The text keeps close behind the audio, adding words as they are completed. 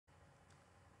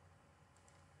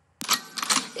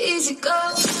Easy go.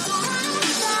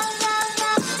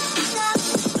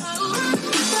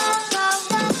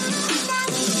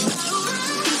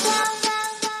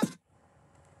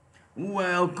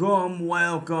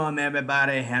 Welcome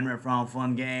everybody. Henry from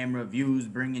Fun Game Reviews,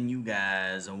 bringing you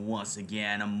guys once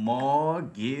again more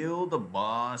Guild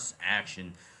Boss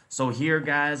action. So here,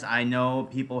 guys, I know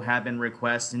people have been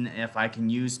requesting if I can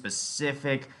use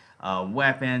specific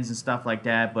weapons and stuff like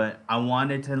that, but I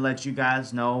wanted to let you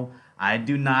guys know I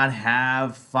do not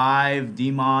have 5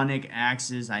 demonic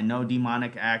axes. I know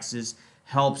demonic axes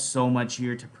help so much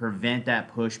here to prevent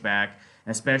that pushback,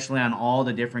 especially on all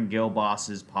the different guild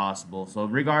bosses possible. So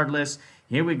regardless,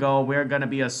 here we go. We're going to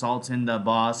be assaulting the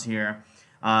boss here.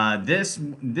 This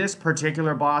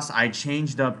particular boss, I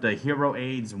changed up the hero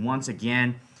aids once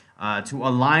again to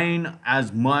align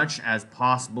as much as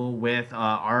possible with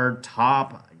our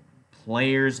top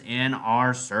players in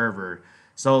our server.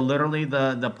 So literally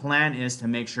the plan is to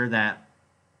make sure that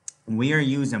we are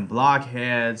using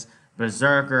blockheads,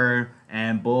 berserker,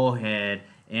 and bullhead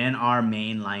in our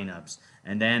main lineups.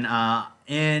 And then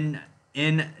in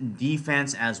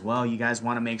defense as well, you guys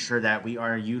want to make sure that we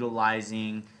are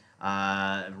utilizing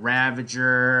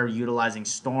Ravager, utilizing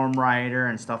Storm Rider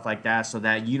and stuff like that, so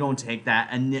that you don't take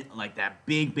that like that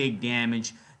big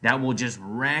damage that will just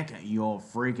wreck your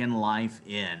freaking life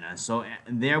in. So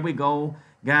there we go,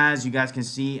 guys. You guys can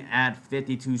see at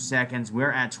 52 seconds,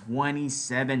 we're at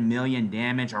 27 million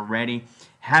damage already.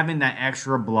 Having that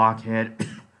extra blockhead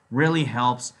really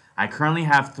helps. I currently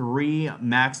have 3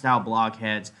 maxed out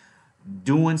blockheads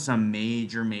doing some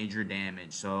major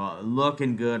damage. So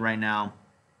looking good right now.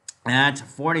 At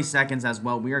 40 seconds as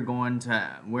well,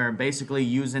 we're basically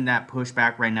using that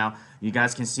pushback right now. You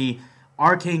guys can see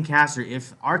Arcane Caster.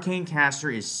 If Arcane Caster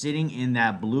is sitting in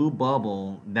that blue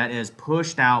bubble that is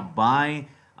pushed out by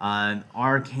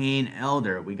Arcane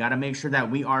Elder, we got to make sure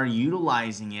that we are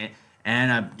utilizing it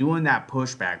and doing that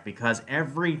pushback, because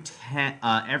every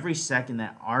second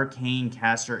that Arcane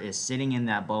Caster is sitting in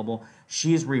that bubble,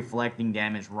 she's reflecting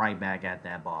damage right back at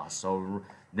that boss. So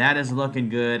that is looking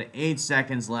good. 8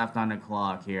 seconds left on the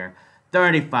clock here.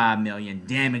 35 million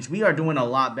damage. We are doing a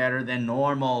lot better than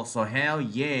normal. So hell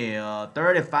yeah.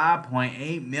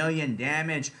 35.8 million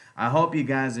damage. I hope you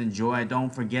guys enjoy.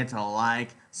 Don't forget to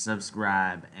like,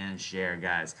 subscribe, and share,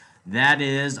 guys. That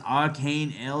is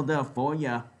Arcane Elder for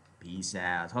ya. Peace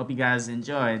out. Hope you guys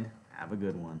enjoyed. Have a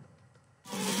good one.